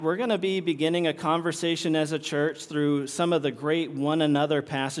We're going to be beginning a conversation as a church through some of the great one another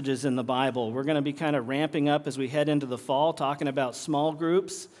passages in the Bible. We're going to be kind of ramping up as we head into the fall, talking about small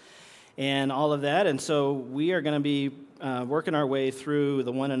groups and all of that. And so we are going to be working our way through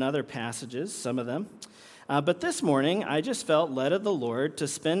the one another passages, some of them. But this morning, I just felt led of the Lord to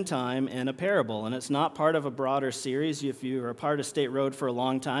spend time in a parable. And it's not part of a broader series. If you are a part of State Road for a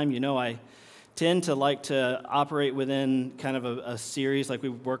long time, you know I tend to like to operate within kind of a series, like we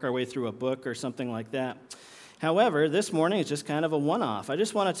work our way through a book or something like that. However, this morning is just kind of a one-off. I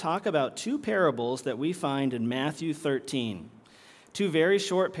just want to talk about two parables that we find in Matthew 13. Two very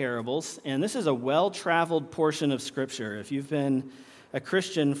short parables, and this is a well-traveled portion of Scripture. If you've been a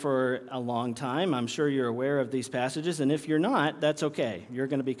Christian for a long time, I'm sure you're aware of these passages, and if you're not, that's okay. You're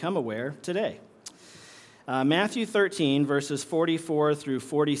going to become aware today. Matthew 13, verses 44 through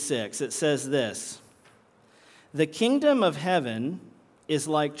 46, it says this: "The kingdom of heaven is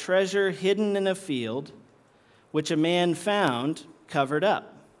like treasure hidden in a field, which a man found covered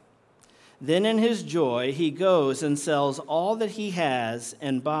up. Then in his joy he goes and sells all that he has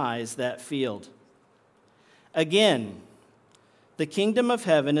and buys that field. Again, the kingdom of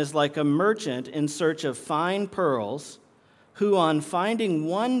heaven is like a merchant in search of fine pearls, who on finding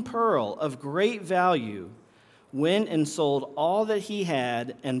one pearl of great value went and sold all that he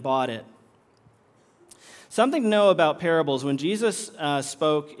had and bought it." Something to know about parables: when Jesus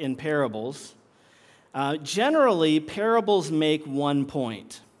spoke in parables, generally parables make one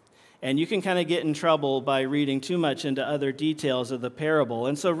point. And you can kind of get in trouble by reading too much into other details of the parable.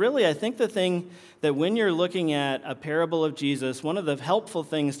 And so really, I think the thing that when you're looking at a parable of Jesus, one of the helpful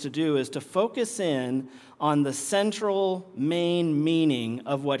things to do is to focus in on the central main meaning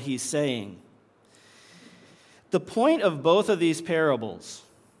of what he's saying. The point of both of these parables,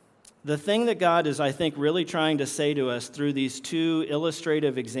 the thing that God is, I think, really trying to say to us through these two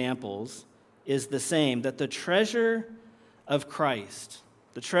illustrative examples is the same: that the treasure of Christ,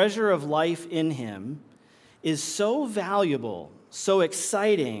 the treasure of life in him, is so valuable, so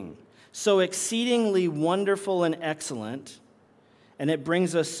exciting, so exceedingly wonderful and excellent, and it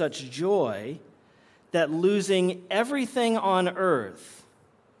brings us such joy that losing everything on earth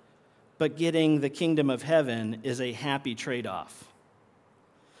but getting the kingdom of heaven is a happy trade-off.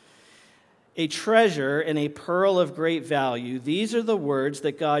 A treasure and a pearl of great value, these are the words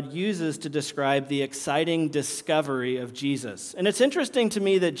that God uses to describe the exciting discovery of Jesus. And it's interesting to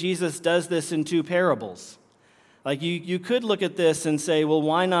me that Jesus does this in two parables. Like you could look at this and say, well,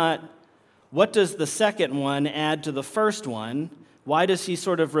 why not? What does the second one add to the first one? Why does he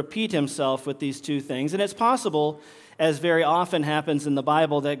sort of repeat himself with these two things? And it's possible, as very often happens in the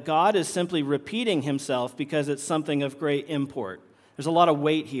Bible, that God is simply repeating himself because it's something of great import. There's a lot of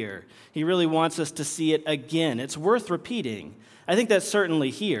weight here. He really wants us to see it again. It's worth repeating. I think that's certainly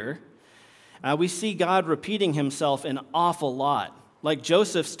here. We see God repeating himself an awful lot, like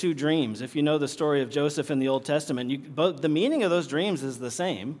Joseph's two dreams. If you know the story of Joseph in the Old Testament, the meaning of those dreams is the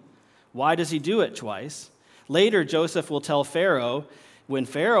same. Why does he do it twice? Later, Joseph will tell Pharaoh, when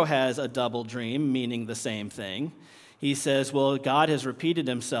Pharaoh has a double dream, meaning the same thing, he says, well, God has repeated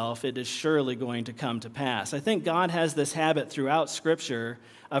himself. It is surely going to come to pass. I think God has this habit throughout Scripture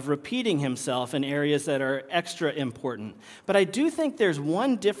of repeating himself in areas that are extra important. But I do think there's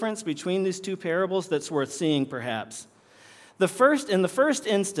one difference between these two parables that's worth seeing, perhaps. In the first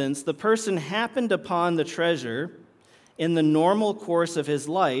instance, the person happened upon the treasure in the normal course of his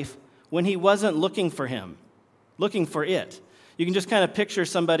life when he wasn't looking for it. You can just kind of picture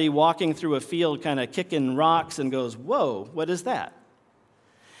somebody walking through a field kind of kicking rocks and goes, whoa, what is that?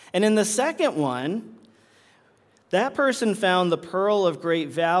 And in the second one, that person found the pearl of great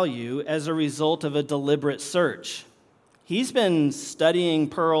value as a result of a deliberate search. He's been studying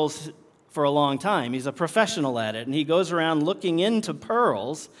pearls for a long time. He's a professional at it, and he goes around looking into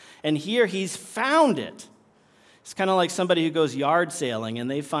pearls, and here he's found it. It's kind of like somebody who goes yard sailing and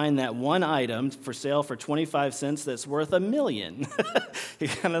they find that one item for sale for 25 cents that's worth $1 million.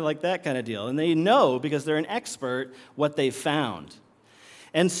 Kind of like that kind of deal. And they know, because they're an expert, what they found.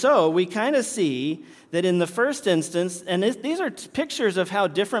 And so we kind of see that in the first instance, and these are pictures of how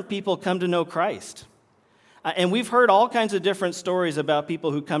different people come to know Christ. And we've heard all kinds of different stories about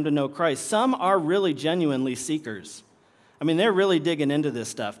people who come to know Christ. Some are really genuinely seekers. I mean, they're really digging into this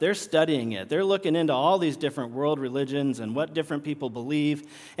stuff. They're studying it. They're looking into all these different world religions and what different people believe.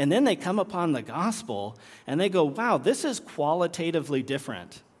 And then they come upon the gospel and they go, wow, this is qualitatively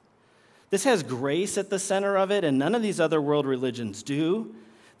different. This has grace at the center of it, and none of these other world religions do.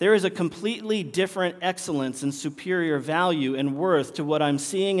 There is a completely different excellence and superior value and worth to what I'm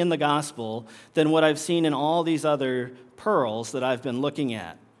seeing in the gospel than what I've seen in all these other pearls that I've been looking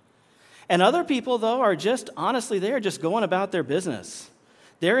at. And other people, though, are just, honestly, they are just going about their business.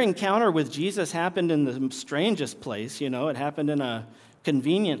 Their encounter with Jesus happened in the strangest place, it happened in a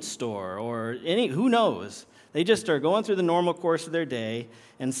convenience store or who knows. They just are going through the normal course of their day,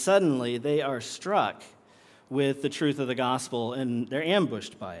 and suddenly they are struck with the truth of the gospel, and they're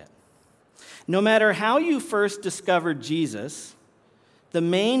ambushed by it. No matter how you first discovered Jesus, the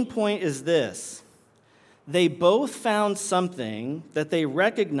main point is this: they both found something that they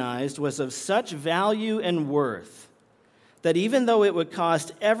recognized was of such value and worth that even though it would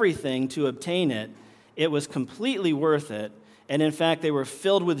cost everything to obtain it, it was completely worth it, and in fact, they were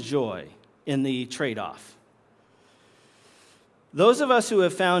filled with joy in the trade-off. Those of us who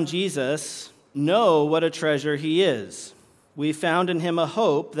have found Jesus know what a treasure he is. We found in him a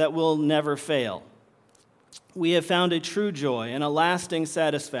hope that will never fail. We have found a true joy and a lasting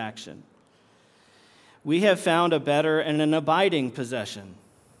satisfaction. We have found a better and an abiding possession.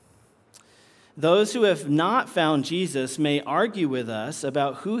 Those who have not found Jesus may argue with us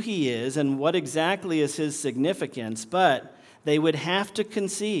about who he is and what exactly is his significance, but they would have to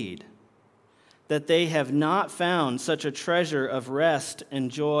concede that they have not found such a treasure of rest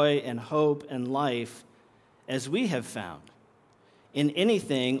and joy and hope and life as we have found in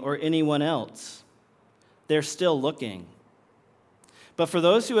anything or anyone else. They're still looking. But for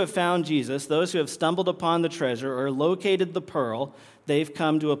those who have found Jesus, those who have stumbled upon the treasure or located the pearl, they've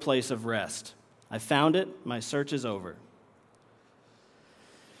come to a place of rest. I found it, my search is over.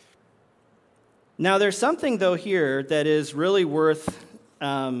 Now, there's something, though, here that is really worth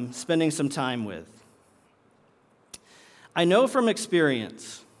spending some time with. I know from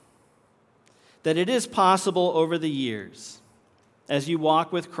experience that it is possible over the years, as you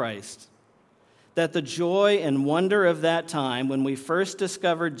walk with Christ, that the joy and wonder of that time when we first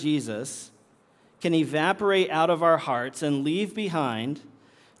discovered Jesus can evaporate out of our hearts and leave behind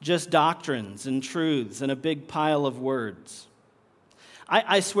just doctrines and truths and a big pile of words.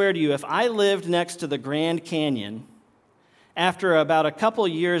 I swear to you, if I lived next to the Grand Canyon, after about a couple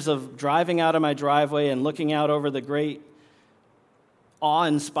years of driving out of my driveway and looking out over the great,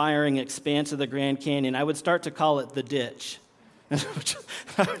 awe-inspiring expanse of the Grand Canyon, I would start to call it the ditch.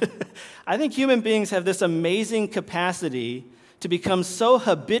 I think human beings have this amazing capacity to become so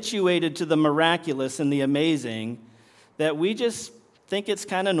habituated to the miraculous and the amazing that we just think it's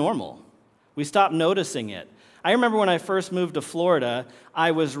kind of normal. We stop noticing it. I remember when I first moved to Florida,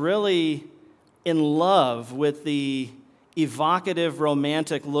 I was really in love with the evocative,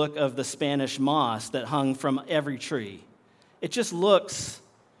 romantic look of the Spanish moss that hung from every tree. It just looks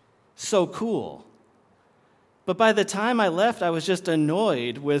so cool. But by the time I left, I was just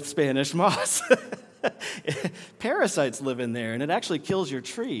annoyed with Spanish moss. Parasites live in there, and it actually kills your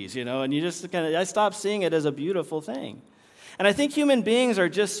trees, and you just I stopped seeing it as a beautiful thing. And I think human beings are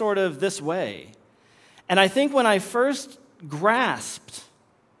just sort of this way. And I think when I first grasped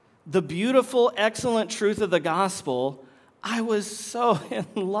the beautiful, excellent truth of the gospel, I was so in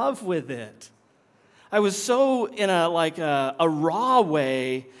love with it. I was so in a raw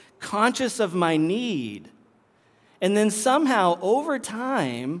way conscious of my need. And then somehow, over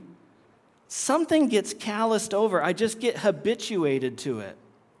time, something gets calloused over. I just get habituated to it.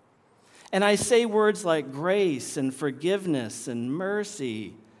 And I say words like grace and forgiveness and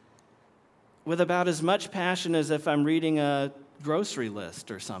mercy with about as much passion as if I'm reading a grocery list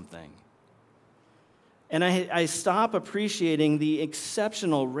or something. And I stop appreciating the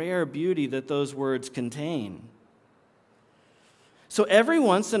exceptional, rare beauty that those words contain. So every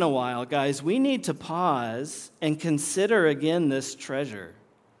once in a while, guys, we need to pause and consider again this treasure.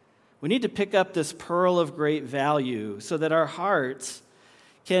 We need to pick up this pearl of great value so that our hearts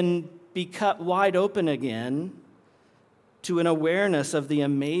can be cut wide open again to an awareness of the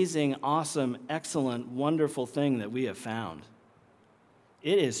amazing, awesome, excellent, wonderful thing that we have found.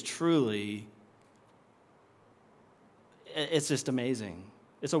 It is truly, it's just amazing.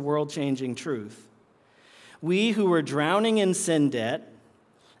 It's a world-changing truth. We who were drowning in sin debt,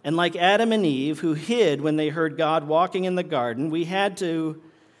 and like Adam and Eve, who hid when they heard God walking in the garden, we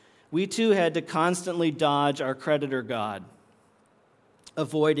too had to constantly dodge our creditor God,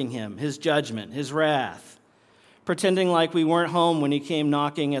 avoiding him, his judgment, his wrath, pretending like we weren't home when he came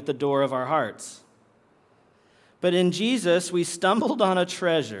knocking at the door of our hearts. But in Jesus, we stumbled on a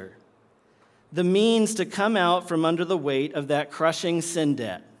treasure, the means to come out from under the weight of that crushing sin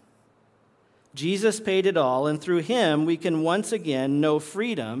debt. Jesus paid it all, and through him, we can once again know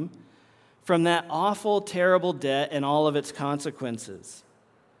freedom from that awful, terrible debt and all of its consequences.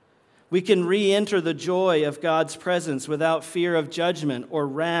 We can re-enter the joy of God's presence without fear of judgment or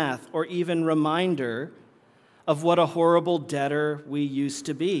wrath or even reminder of what a horrible debtor we used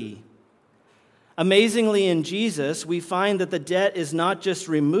to be. Amazingly, in Jesus, we find that the debt is not just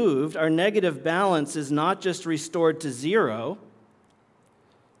removed, our negative balance is not just restored to zero.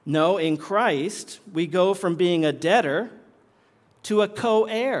 No, in Christ, we go from being a debtor to a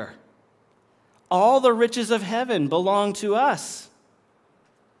co-heir. All the riches of heaven belong to us.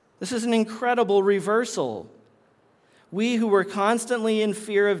 This is an incredible reversal. We who were constantly in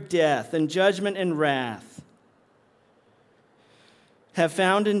fear of death and judgment and wrath have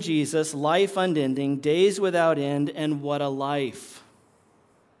found in Jesus life unending, days without end, and what a life.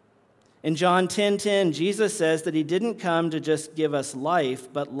 In John 10:10, Jesus says that he didn't come to just give us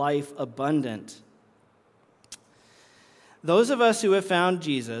life, but life abundant. Those of us who have found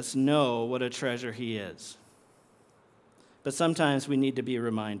Jesus know what a treasure he is. But sometimes we need to be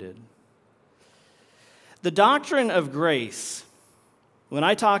reminded. The doctrine of grace, when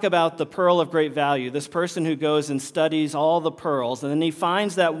I talk about the pearl of great value, this person who goes and studies all the pearls, and then he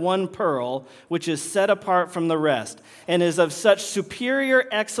finds that one pearl which is set apart from the rest and is of such superior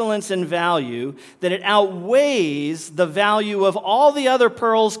excellence and value that it outweighs the value of all the other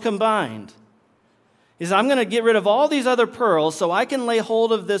pearls combined. He says, I'm going to get rid of all these other pearls so I can lay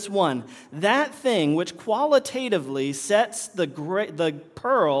hold of this one. That thing which qualitatively sets the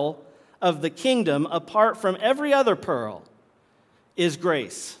pearl of the kingdom apart from every other pearl is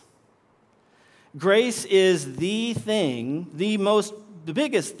grace. Grace is the thing, the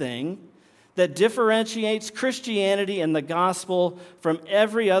biggest thing that differentiates Christianity and the gospel from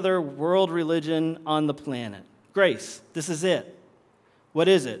every other world religion on the planet. Grace, this is it. What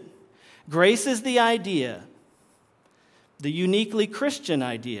is it? Grace is the idea, the uniquely Christian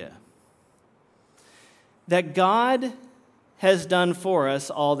idea, that God has done for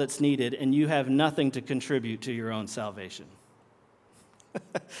us all that's needed, and you have nothing to contribute to your own salvation.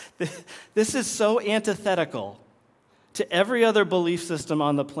 This is so antithetical to every other belief system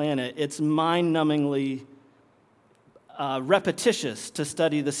on the planet. It's mind-numbingly repetitious to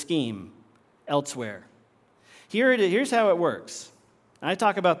study the scheme elsewhere. Here's how it works. I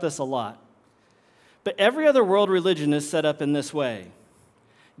talk about this a lot. But every other world religion is set up in this way.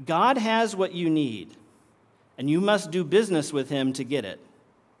 God has what you need, and you must do business with him to get it.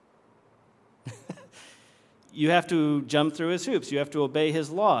 You have to jump through his hoops. You have to obey his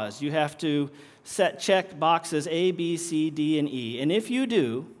laws. You have to check boxes A, B, C, D, and E. And if you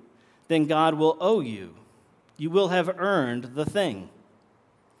do, then God will owe you. You will have earned the thing.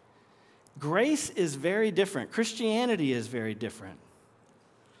 Grace is very different. Christianity is very different.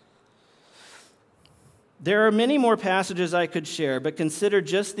 There are many more passages I could share, but consider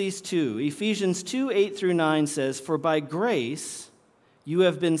just these two. Ephesians 2:8-9 says, "For by grace you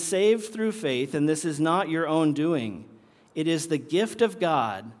have been saved through faith, and this is not your own doing. It is the gift of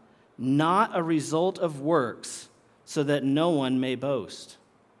God, not a result of works, so that no one may boast."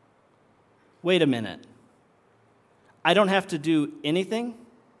 Wait a minute. I don't have to do anything?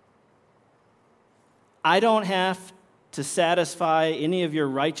 I don't have to satisfy any of your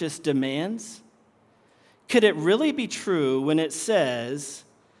righteous demands? Could it really be true when it says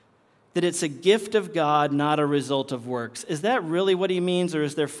that it's a gift of God, not a result of works? Is that really what he means, or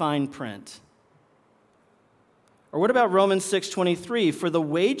is there fine print? Or what about Romans 6:23? "For the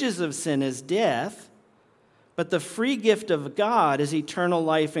wages of sin is death, but the free gift of God is eternal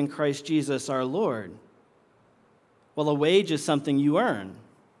life in Christ Jesus our Lord." Well, a wage is something you earn,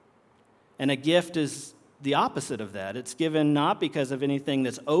 and a gift is the opposite of that. It's given not because of anything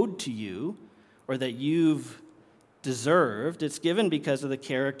that's owed to you or that you've deserved. It's given because of the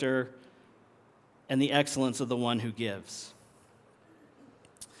character and the excellence of the one who gives.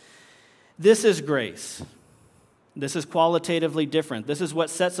 This is grace. This is qualitatively different. This is what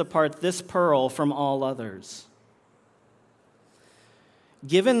sets apart this pearl from all others.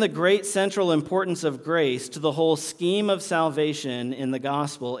 Given the great central importance of grace to the whole scheme of salvation in the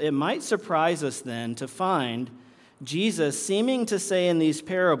gospel, it might surprise us then to find Jesus seeming to say in these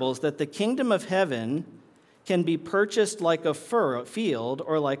parables that the kingdom of heaven can be purchased like a field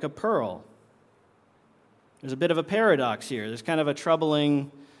or like a pearl. There's a bit of a paradox here. There's kind of a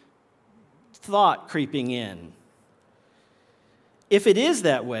troubling thought creeping in. If it is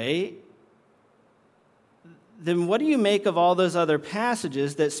that way, then what do you make of all those other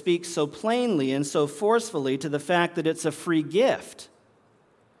passages that speak so plainly and so forcefully to the fact that it's a free gift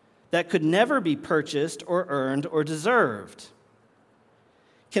that could never be purchased or earned or deserved?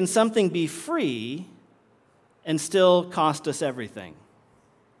 Can something be free and still cost us everything?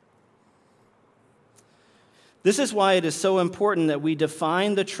 This is why it is so important that we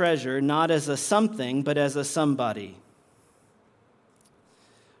define the treasure not as a something, but as a somebody.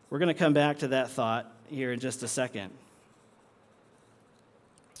 We're going to come back to that thought here in just a second.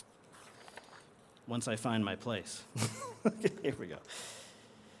 once I find my place. Here we go.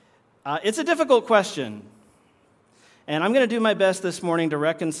 It's a difficult question. And I'm going to do my best this morning to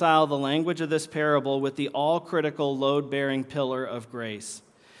reconcile the language of this parable with the all-critical, load-bearing pillar of grace.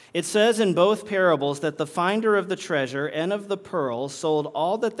 It says in both parables that the finder of the treasure and of the pearl sold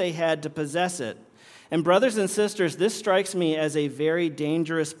all that they had to possess it. And brothers and sisters, this strikes me as a very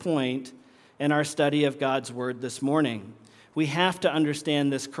dangerous point in our study of God's word this morning. We have to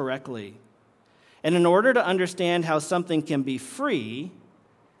understand this correctly. And in order to understand how something can be free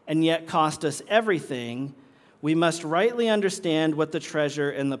and yet cost us everything, we must rightly understand what the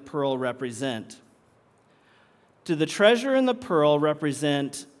treasure and the pearl represent. Do the treasure and the pearl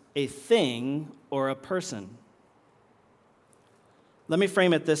represent a thing or a person? Let me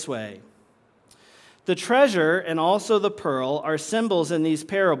frame it this way. The treasure and also the pearl are symbols in these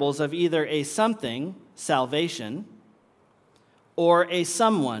parables of either a something, salvation, or a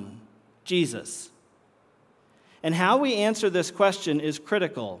someone, Jesus. And how we answer this question is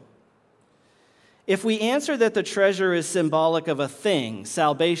critical. If we answer that the treasure is symbolic of a thing,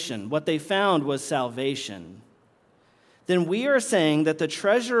 salvation, what they found was salvation, then we are saying that the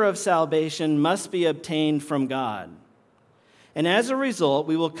treasure of salvation must be obtained from God. And as a result,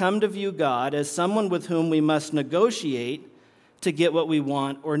 we will come to view God as someone with whom we must negotiate to get what we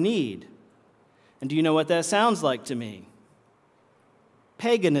want or need. And do you know what that sounds like to me?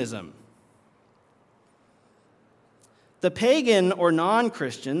 Paganism. The pagan or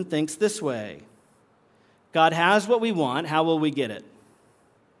non-Christian thinks this way. God has what we want, how will we get it?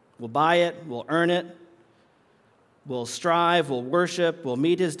 We'll buy it, we'll earn it, we'll strive, we'll worship, we'll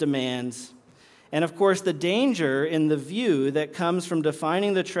meet his demands. And of course, the danger in the view that comes from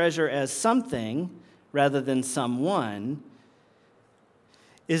defining the treasure as something rather than someone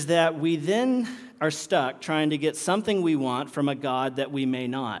is that we then are stuck trying to get something we want from a God that we may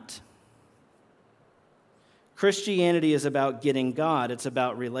not. Christianity is about getting God. It's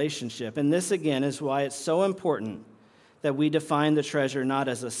about relationship. And this, again, is why it's so important that we define the treasure not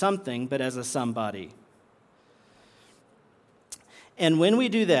as a something, but as a somebody. And when we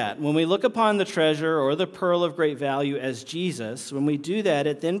do that, when we look upon the treasure or the pearl of great value as Jesus, when we do that,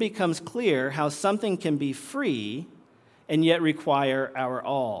 it then becomes clear how something can be free and yet require our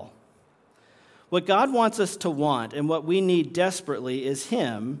all. What God wants us to want and what we need desperately is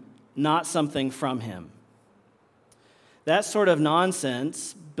Him, not something from Him. That sort of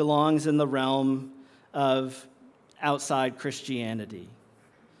nonsense belongs in the realm of outside Christianity.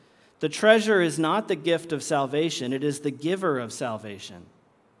 The treasure is not the gift of salvation, it is the giver of salvation.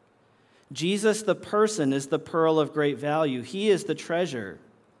 Jesus, the person, is the pearl of great value. He is the treasure.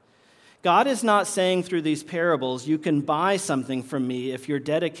 God is not saying through these parables, you can buy something from me if you're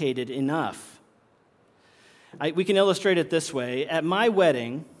dedicated enough. We can illustrate it this way. At my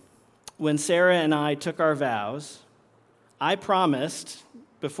wedding, when Sarah and I took our vows, I promised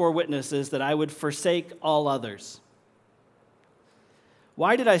before witnesses that I would forsake all others.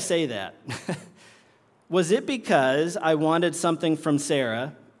 Why did I say that? Was it because I wanted something from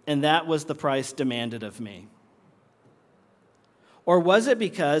Sarah and that was the price demanded of me? Or was it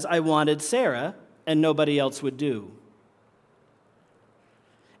because I wanted Sarah and nobody else would do?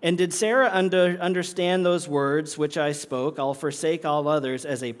 And did Sarah understand those words which I spoke, I'll forsake all others,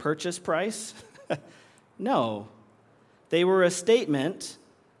 as a purchase price? No. They were a statement,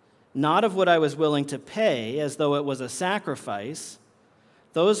 not of what I was willing to pay, as though it was a sacrifice.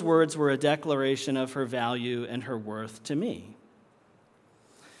 Those words were a declaration of her value and her worth to me.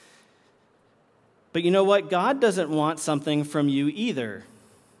 But you know what? God doesn't want something from you either.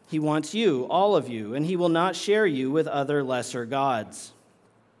 He wants you, all of you, and He will not share you with other lesser gods.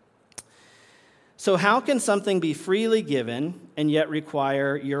 So how can something be freely given and yet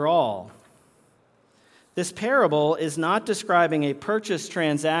require your all? This parable is not describing a purchase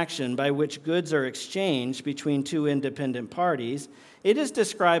transaction by which goods are exchanged between two independent parties. It is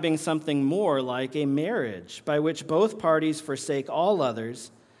describing something more like a marriage by which both parties forsake all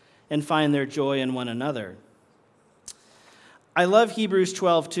others and find their joy in one another. I love Hebrews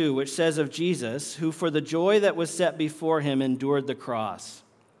 12:2, which says of Jesus, who for the joy that was set before him endured the cross.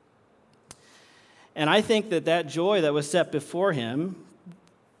 And I think that joy that was set before him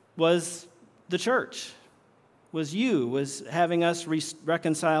was the church, was you, was having us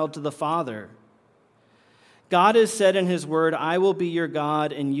reconciled to the Father. God has said in His word, I will be your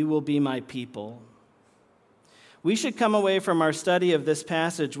God and you will be my people. We should come away from our study of this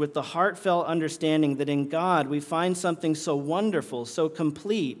passage with the heartfelt understanding that in God we find something so wonderful, so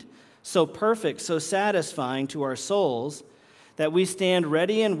complete, so perfect, so satisfying to our souls that we stand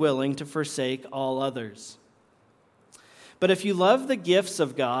ready and willing to forsake all others. But if you love the gifts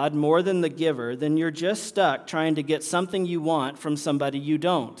of God more than the giver, then you're just stuck trying to get something you want from somebody you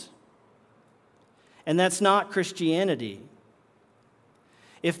don't. And that's not Christianity.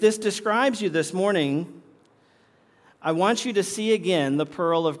 If this describes you this morning, I want you to see again the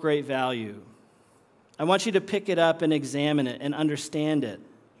pearl of great value. I want you to pick it up and examine it and understand it.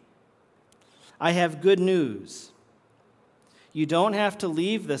 I have good news. You don't have to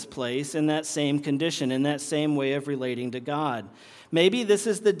leave this place in that same condition, in that same way of relating to God. Maybe this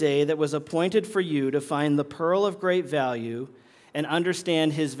is the day that was appointed for you to find the pearl of great value and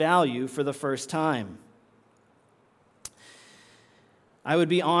understand his value for the first time. I would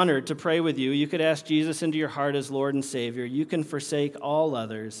be honored to pray with you. You could ask Jesus into your heart as Lord and Savior. You can forsake all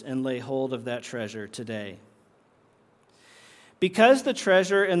others and lay hold of that treasure today. Because the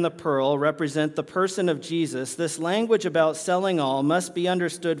treasure and the pearl represent the person of Jesus, this language about selling all must be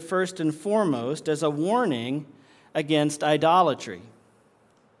understood first and foremost as a warning against idolatry.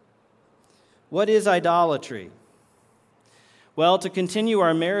 What is idolatry? Well, to continue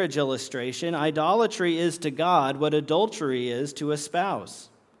our marriage illustration, idolatry is to God what adultery is to a spouse.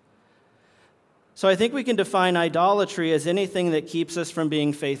 So I think we can define idolatry as anything that keeps us from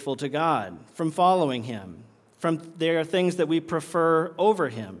being faithful to God, from following him. There are things that we prefer over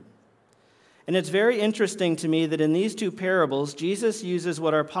him. And it's very interesting to me that in these two parables, Jesus uses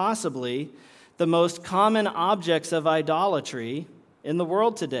what are possibly the most common objects of idolatry in the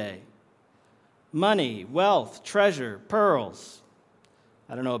world today. Money, wealth, treasure, pearls.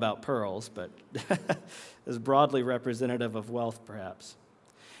 I don't know about pearls, but is broadly representative of wealth, perhaps.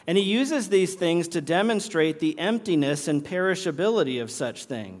 And he uses these things to demonstrate the emptiness and perishability of such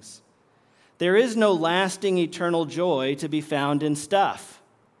things. There is no lasting eternal joy to be found in stuff.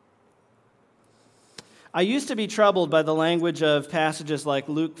 I used to be troubled by the language of passages like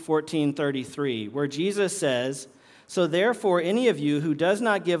Luke 14:33, where Jesus says, "So therefore any of you who does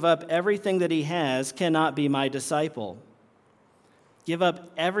not give up everything that he has cannot be my disciple." Give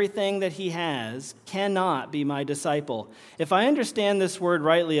up everything that he has cannot be my disciple. If I understand this word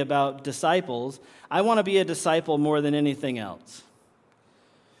rightly about disciples, I want to be a disciple more than anything else.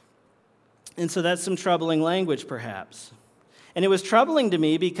 And so that's some troubling language, perhaps. And it was troubling to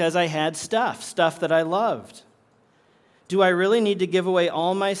me because I had stuff that I loved. Do I really need to give away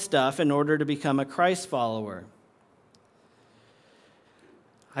all my stuff in order to become a Christ follower?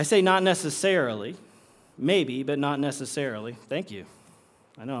 I say not necessarily. Maybe, but not necessarily. Thank you.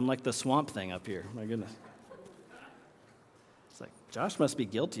 I know I'm like the Swamp Thing up here. My goodness. It's like, Josh must be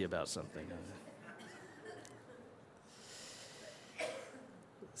guilty about something.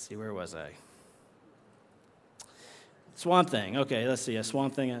 Let's see, where was I? Swamp Thing. Okay, let's see, a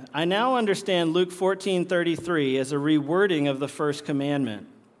Swamp Thing. I now understand Luke 14:33 as a rewording of the first commandment.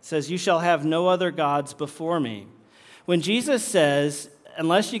 It says, "You shall have no other gods before me." When Jesus says,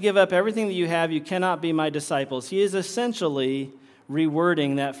 "Unless you give up everything that you have, you cannot be my disciples," he is essentially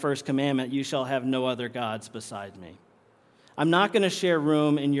rewording that first commandment, "You shall have no other gods beside me." I'm not going to share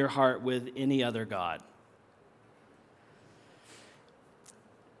room in your heart with any other god.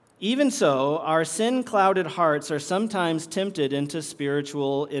 Even so, our sin-clouded hearts are sometimes tempted into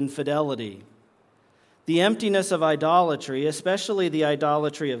spiritual infidelity. The emptiness of idolatry, especially the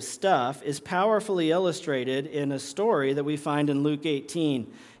idolatry of stuff, is powerfully illustrated in a story that we find in Luke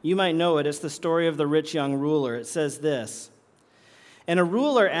 18. You might know it. It's the story of the rich young ruler. It says this, "And a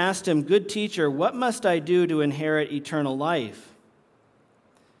ruler asked him, 'Good teacher, what must I do to inherit eternal life?'"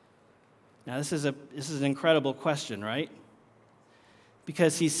 Now, this is an incredible question, right?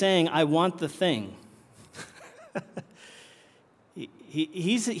 Because he's saying, I want the thing.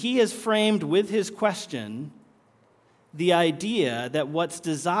 He has framed with his question the idea that what's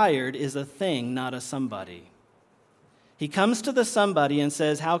desired is a thing, not a somebody. He comes to the somebody and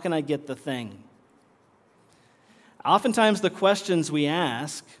says, how can I get the thing? Oftentimes the questions we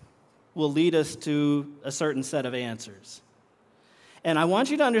ask will lead us to a certain set of answers. And I want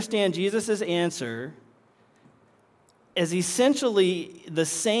you to understand Jesus' answer is essentially the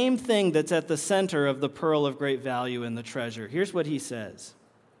same thing that's at the center of the pearl of great value and the treasure. Here's what he says.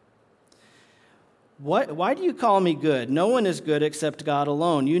 Why do you call me good? No one is good except God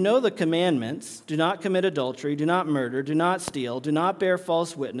alone. You know the commandments. Do not commit adultery, do not murder, do not steal, do not bear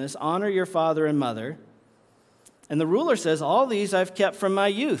false witness, honor your father and mother. And the ruler says, all these I've kept from my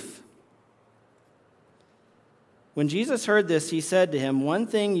youth. When Jesus heard this, he said to him, one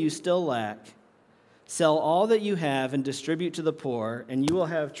thing you still lack. Sell all that you have and distribute to the poor, and you will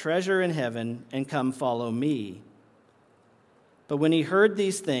have treasure in heaven, and come follow me. But when he heard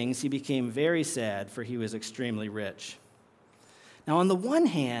these things, he became very sad, for he was extremely rich. Now, on the one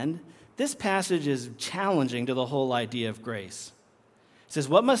hand, this passage is challenging to the whole idea of grace. It says,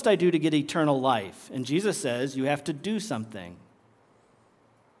 what must I do to get eternal life? And Jesus says, you have to do something.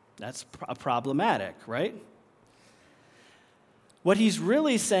 That's problematic, right? What he's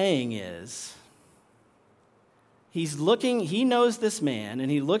really saying is, he knows this man,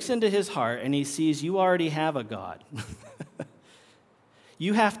 and he looks into his heart, and he sees you already have a God.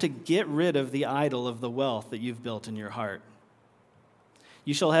 You have to get rid of the idol of the wealth that you've built in your heart.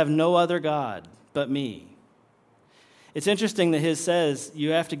 You shall have no other God but me. It's interesting that his says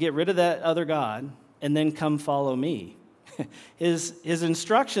you have to get rid of that other God and then come follow me. His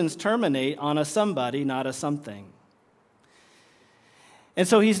instructions terminate on a somebody, not a something. And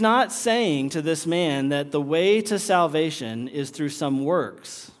so he's not saying to this man that the way to salvation is through some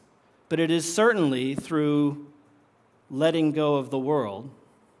works, but it is certainly through letting go of the world.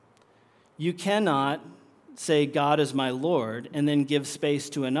 You cannot say, God is my Lord, and then give space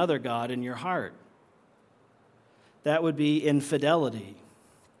to another God in your heart. That would be infidelity.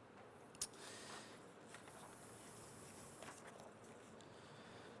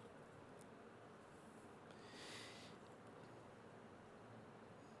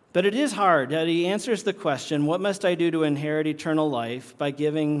 But it is hard that he answers the question, what must I do to inherit eternal life, by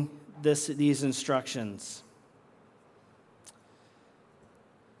giving these instructions.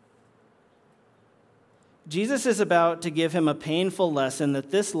 Jesus is about to give him a painful lesson that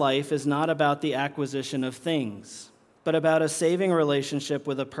this life is not about the acquisition of things, but about a saving relationship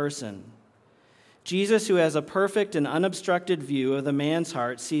with a person. Jesus, who has a perfect and unobstructed view of the man's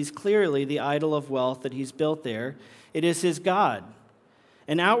heart, sees clearly the idol of wealth that he's built there. It is his God.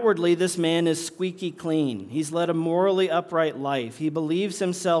 And outwardly, this man is squeaky clean. He's led a morally upright life. He believes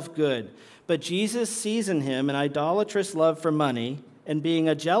himself good. But Jesus sees in him an idolatrous love for money, and being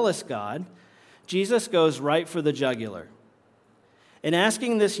a jealous God, Jesus goes right for the jugular. In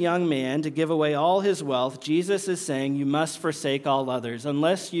asking this young man to give away all his wealth, Jesus is saying, you must forsake all others.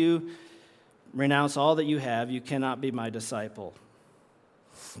 Unless you renounce all that you have, you cannot be my disciple.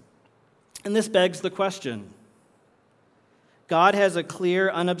 And this begs the question. God has a clear,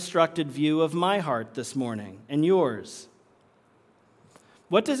 unobstructed view of my heart this morning and yours.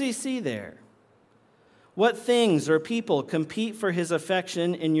 What does he see there? What things or people compete for his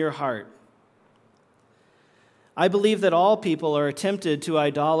affection in your heart? I believe that all people are tempted to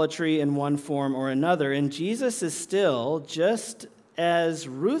idolatry in one form or another, and Jesus is still just as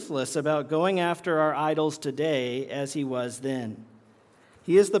ruthless about going after our idols today as he was then.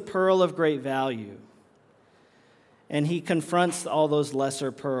 He is the pearl of great value, and he confronts all those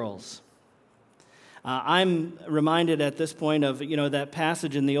lesser pearls. I'm reminded at this point of that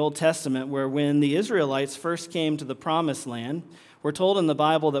passage in the Old Testament where when the Israelites first came to the Promised Land, we're told in the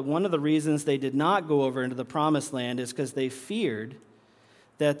Bible that one of the reasons they did not go over into the Promised Land is because they feared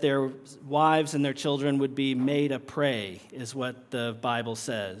that their wives and their children would be made a prey, is what the Bible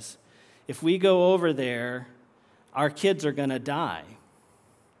says. If we go over there, our kids are going to die.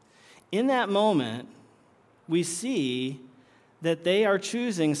 In that moment, we see that they are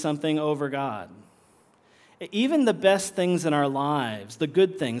choosing something over God. Even the best things in our lives, the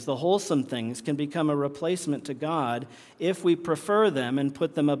good things, the wholesome things, can become a replacement to God if we prefer them and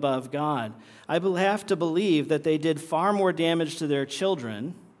put them above God. I have to believe that they did far more damage to their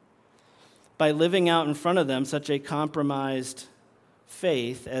children by living out in front of them such a compromised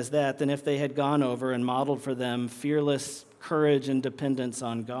faith as that than if they had gone over and modeled for them fearless courage and dependence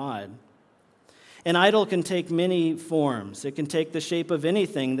on God. An idol can take many forms. It can take the shape of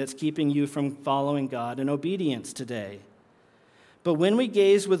anything that's keeping you from following God in obedience today. But when we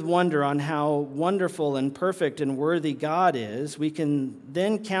gaze with wonder on how wonderful and perfect and worthy God is, we can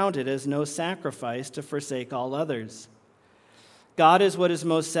then count it as no sacrifice to forsake all others. God is what is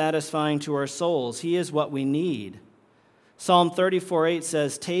most satisfying to our souls. He is what we need. Psalm 34:8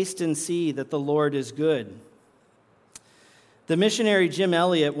 says, "Taste and see that the Lord is good." The missionary Jim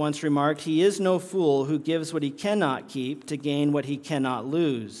Elliot once remarked, "He is no fool who gives what he cannot keep to gain what he cannot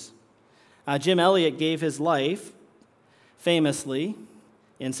lose." Jim Elliot gave his life, famously,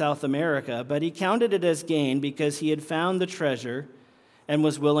 in South America, but he counted it as gain because he had found the treasure and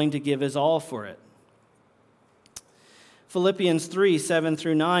was willing to give his all for it. Philippians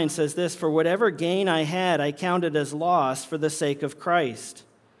 3:7-9 says this, "For whatever gain I had, I counted as loss for the sake of Christ.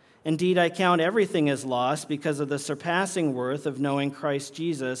 Indeed, I count everything as loss because of the surpassing worth of knowing Christ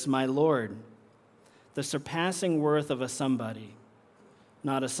Jesus, my Lord." The surpassing worth of a somebody,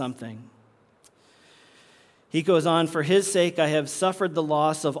 not a something. He goes on, "For his sake I have suffered the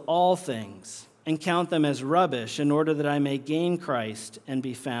loss of all things and count them as rubbish in order that I may gain Christ and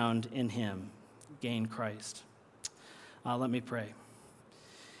be found in him." Gain Christ. Let me pray.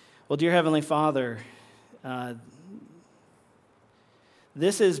 Well, dear Heavenly Father,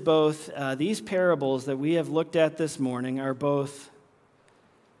 this is both, these parables that we have looked at this morning are both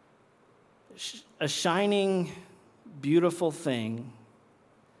a shining, beautiful thing,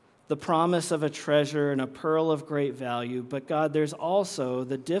 the promise of a treasure and a pearl of great value. But God, there's also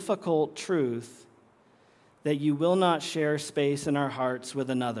the difficult truth that you will not share space in our hearts with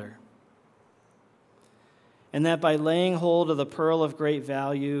another. And that by laying hold of the pearl of great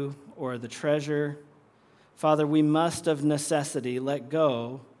value or the treasure, Father, we must of necessity let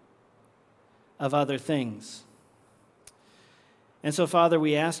go of other things. And so, Father,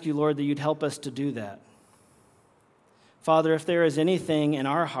 we ask you, Lord, that you'd help us to do that. Father, if there is anything in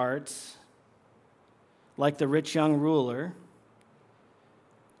our hearts, like the rich young ruler,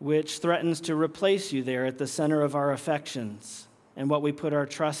 which threatens to replace you there at the center of our affections and what we put our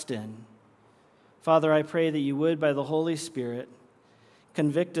trust in, Father, I pray that you would, by the Holy Spirit,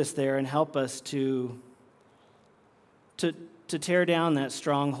 convict us there and help us to tear down that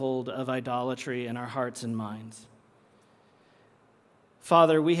stronghold of idolatry in our hearts and minds.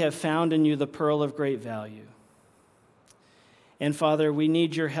 Father, we have found in you the pearl of great value. And Father, we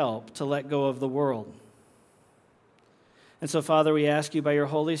need your help to let go of the world. And so, Father, we ask you by your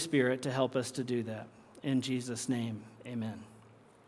Holy Spirit to help us to do that. In Jesus' name, amen.